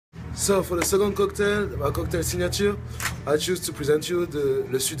So for the second cocktail, my cocktail signature, I choose to present you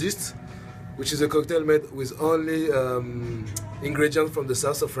le sudiste, which is a cocktail made with only ingredients from the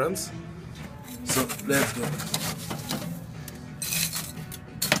south of France. So let's go.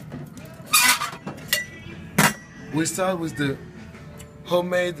 We start with the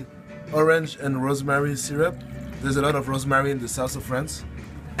homemade orange and rosemary syrup. There's a lot of rosemary in the south of France.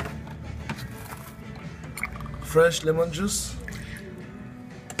 Fresh lemon juice.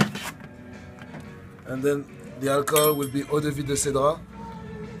 And then the alcohol will be eau de vie de cèdre.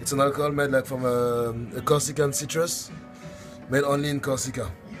 It's an alcohol made like from a Corsican citrus, made only in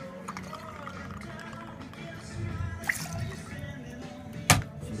Corsica.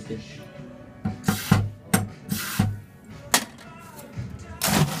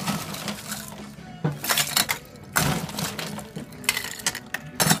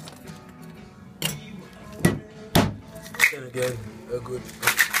 And again, a good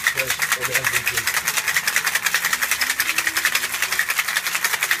fresh orange juice.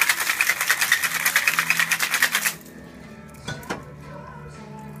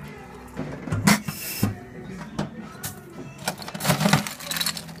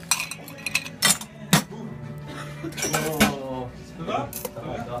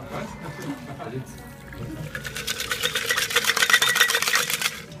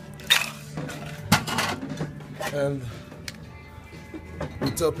 And we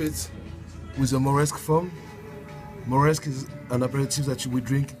top it with a moresque foam. Moresque is an aperitif that you would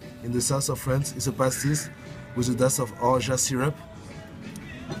drink in the south of France. It's a pastis with a dash of orange syrup,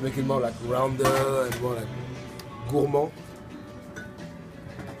 to make it more like rounder and more like gourmand.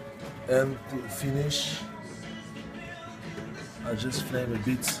 And to finish, I just flame a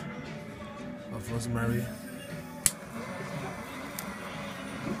bit of rosemary.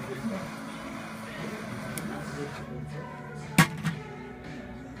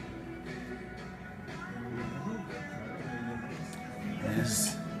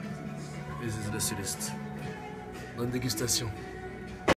 This is le sudiste. Bonne dégustation.